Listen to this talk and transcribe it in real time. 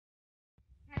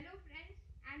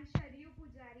am Sharayu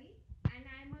and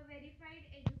I am a verified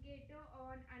educator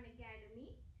on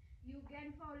Unacademy. You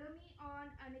can follow me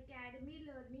on Unacademy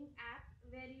learning app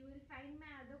where you will find my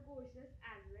other courses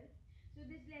as well. So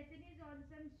this lesson is on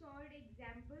some solved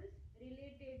examples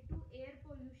related to air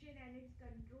pollution and its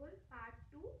control part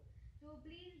 2. So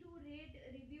please do rate,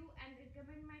 review and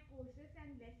recommend my courses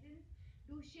and lessons.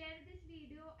 Do share this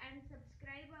video and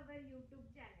subscribe our YouTube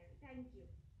channel. Thank you.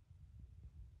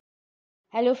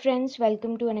 Hello friends,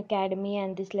 welcome to Unacademy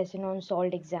and this lesson on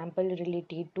solved example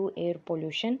related to air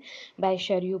pollution by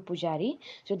Sharayu.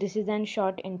 So this is a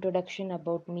short introduction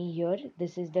about me here.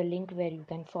 This is the link where you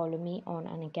can follow me on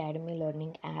Unacademy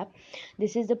learning app.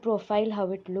 This is the profile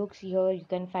how it looks here. You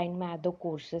can find my other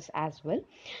courses as well.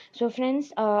 So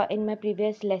friends, in my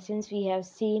previous lessons we have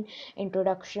seen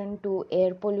introduction to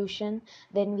air pollution.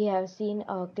 Then we have seen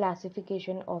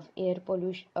classification of air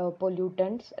pollution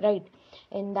pollutants, right?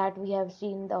 In that we have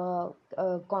seen the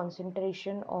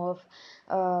concentration of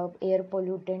air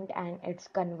pollutant and its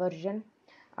conversion.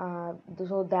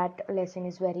 So that lesson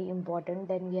is very important.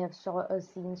 Then we have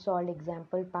seen solved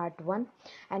example part 1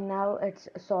 and now it's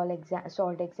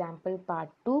solved example part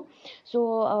 2.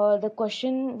 So the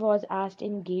question was asked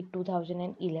in GATE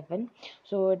 2011,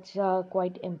 so it's a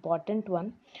quite important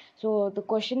one. So the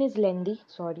question is lengthy,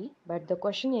 sorry, but the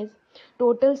question is: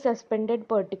 total suspended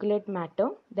particulate matter,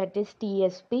 that is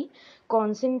TSP,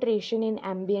 concentration in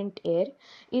ambient air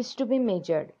is to be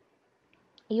measured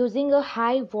using a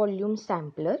high volume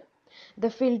sampler. The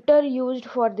filter used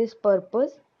for this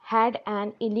purpose had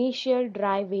an initial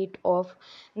dry weight of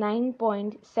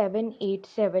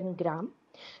 9.787 gram.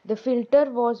 The filter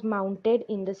was mounted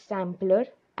in the sampler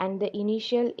and the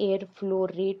initial air flow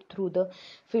rate through the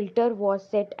filter was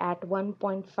set at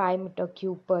 1.5 meter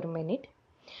cube per minute.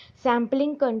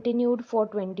 Sampling continued for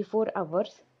 24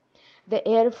 hours. The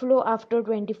airflow after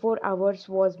 24 hours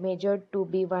was measured to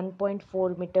be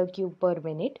 1.4 meter cube per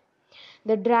minute.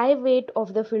 The dry weight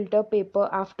of the filter paper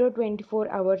after 24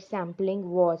 hours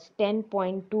sampling was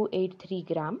 10.283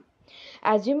 gram.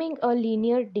 Assuming a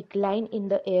linear decline in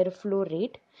the airflow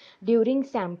rate during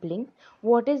sampling,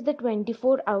 what is the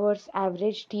 24 hours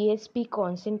average TSP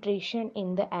concentration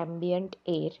in the ambient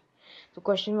air? The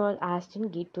question was asked in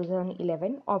GATE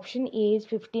 2011. Option A is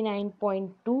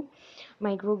 59.2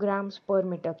 micrograms per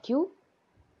meter cube.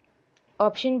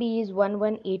 Option B is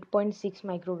 118.6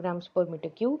 micrograms per meter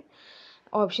cube.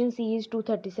 Option C is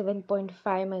 237.5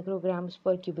 micrograms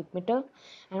per cubic meter.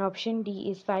 And option D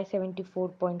is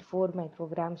 574.4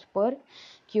 micrograms per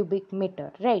cubic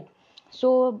meter. Right.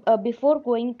 So before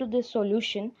going to the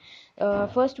solution,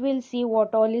 first we'll see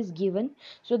what all is given.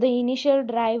 So the initial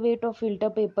dry weight of filter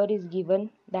paper is given,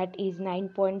 that is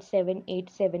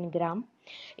 9.787 gram.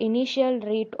 Initial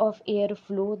rate of air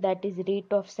flow, that is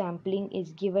rate of sampling,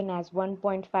 is given as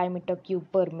 1.5 meter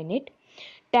cube per minute.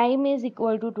 Time is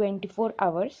equal to 24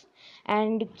 hours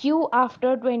and Q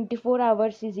after 24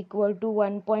 hours is equal to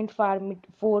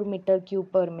 1.4 meter cube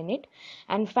per minute,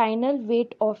 and final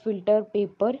weight of filter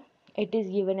paper, it is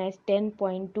given as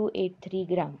 10.283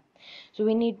 gram. So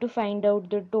we need to find out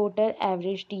the total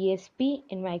average TSP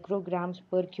in micrograms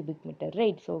per cubic meter,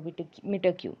 right? So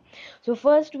meter cube. So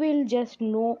first we'll just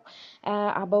know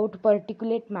about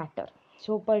particulate matter.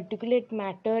 So particulate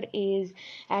matter is,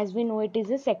 as we know, it is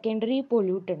a secondary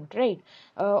pollutant, right?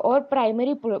 Or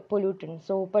primary pollutant.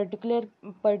 So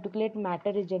particulate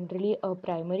matter is generally a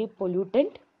primary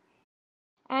pollutant.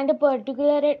 And a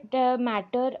particulate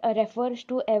matter refers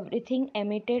to everything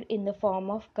emitted in the form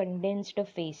of condensed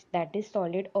phase, that is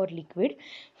solid or liquid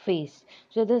phase.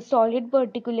 So the solid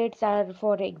particulates are,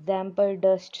 for example,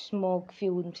 dust, smoke,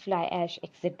 fumes, fly ash,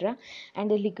 etc.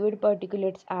 And the liquid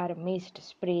particulates are mist,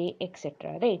 spray,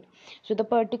 etc. Right. So the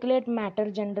particulate matter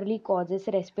generally causes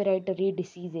respiratory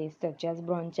diseases such as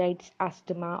bronchitis,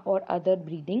 asthma, or other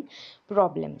breathing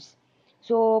problems.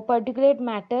 So particulate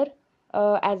matter,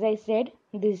 as I said,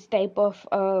 this type of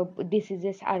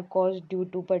diseases are caused due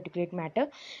to particulate matter,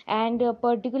 and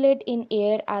particulate in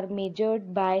air are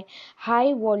measured by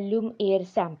high volume air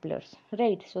samplers,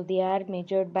 right? So they are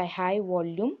measured by high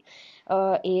volume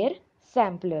air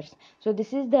samplers. So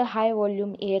this is the high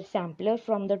volume air sampler.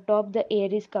 From the top the air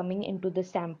is coming into the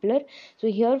sampler. So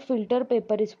here filter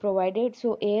paper is provided,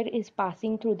 so air is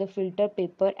passing through the filter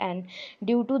paper, and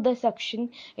due to the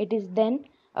suction it is then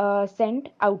sent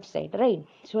outside, right?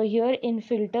 So here in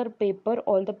filter paper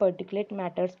all the particulate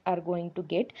matters are going to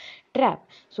get trapped.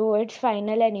 So its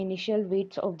final and initial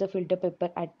weights of the filter paper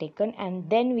are taken, and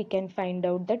then we can find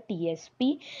out the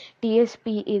TSP.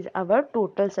 TSP is our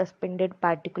total suspended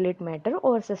particulate matter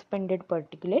or suspended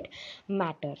particulate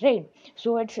matter, right?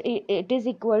 So it is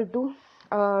equal to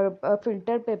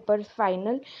filter paper's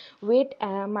final weight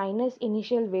minus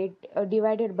initial weight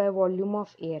divided by volume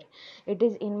of air. It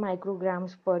is in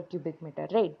micrograms per cubic meter,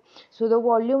 right? So the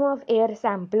volume of air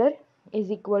sampler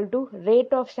is equal to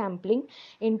rate of sampling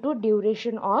into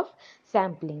duration of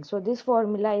sampling. So this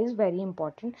formula is very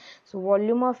important. So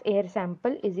volume of air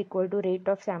sample is equal to rate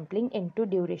of sampling into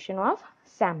duration of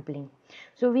sampling.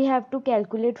 So we have to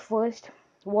calculate first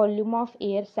volume of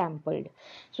air sampled.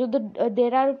 So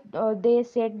there are they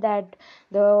said that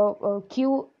the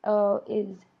q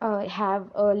is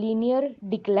have a linear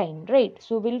decline, right?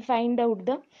 So we'll find out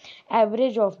the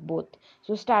average of both.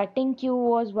 So starting q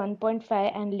was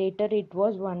 1.5 and later it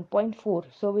was 1.4,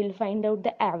 so we'll find out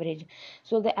the average.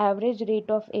 So the average rate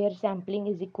of air sampling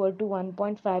is equal to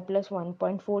 1.5 plus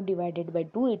 1.4 divided by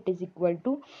 2, it is equal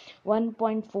to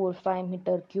 1.45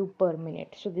 meter cube per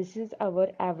minute. So this is our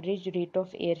average rate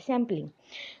of air sampling.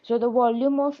 So the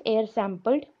volume of air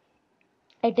sampled,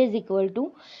 it is equal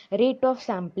to rate of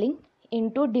sampling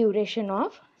into duration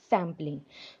of sampling.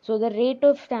 So the rate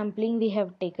of sampling we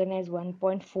have taken as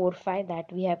 1.45, that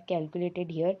we have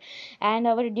calculated here, and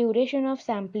our duration of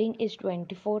sampling is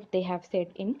 24, they have said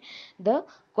in the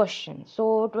question.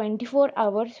 So 24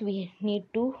 hours we need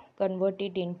to convert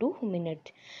it into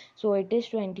minutes. So it is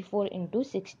 24 into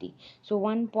 60. So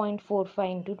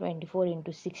 1.45 into 24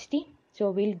 into 60. So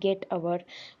we'll get our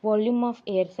volume of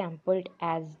air sampled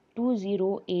as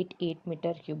 2088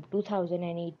 meter cube.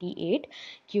 2088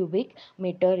 cubic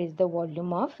meter is the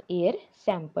volume of air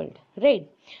sampled, right?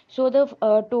 So the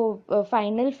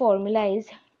final formula is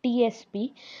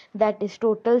TSP, that is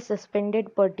total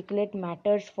suspended particulate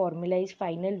matters. Formula is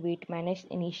final weight minus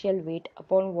initial weight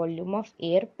upon volume of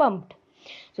air pumped.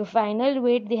 So final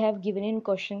weight they have given in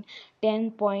question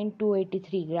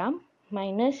 10.283 gram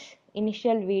minus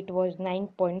initial weight was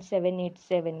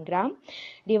 9.787 gram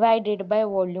divided by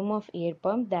volume of air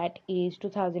pump, that is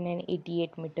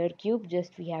 2088 meter cube,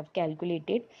 just we have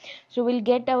calculated. So we'll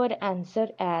get our answer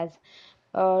as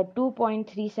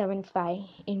 2.375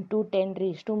 into 10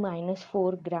 raised to minus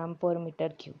 4 gram per meter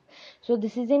cube. So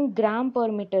this is in gram per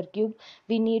meter cube.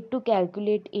 We need to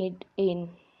calculate it in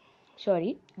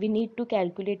we need to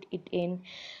calculate it in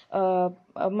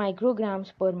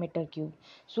micrograms per meter cube.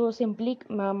 So simply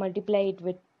multiply it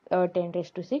with 10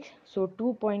 raised to 6. So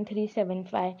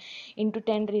 2.375 into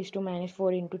 10 raised to minus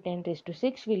 4 into 10 raised to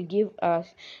 6 will give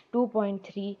us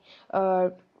 2.3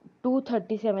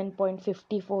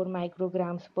 237.54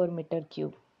 micrograms per meter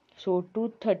cube. So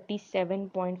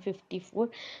 237.54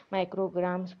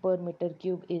 micrograms per meter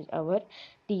cube is our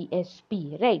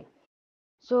TSP, right?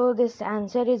 So this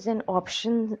answer is in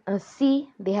option C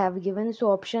they have given.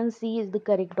 So option C is the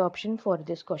correct option for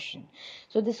this question.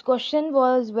 So this question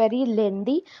was very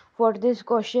lengthy. For this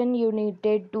question you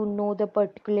needed to know the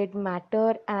particulate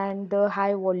matter and the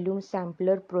high volume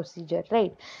sampler procedure,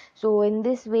 right? So in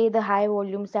this way the high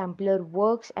volume sampler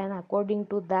works, and according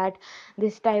to that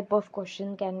this type of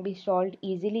question can be solved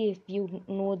easily if you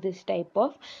know this type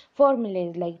of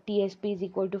formulas, like TSP is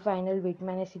equal to final weight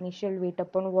minus initial weight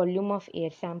upon volume of air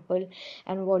sample,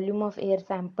 and volume of air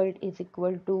sampled is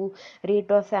equal to rate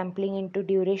of sampling into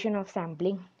duration of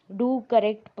sampling. Do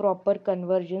correct proper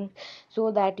conversion so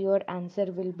that your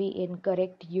answer will be in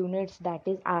correct units that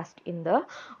is asked in the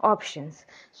options.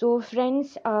 So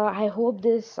friends, I hope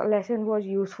this lesson was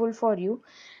useful for you.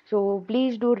 So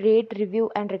please do rate,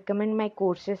 review and recommend my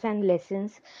courses and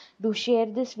lessons. Do share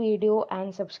this video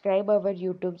and subscribe our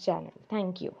YouTube channel.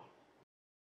 Thank you.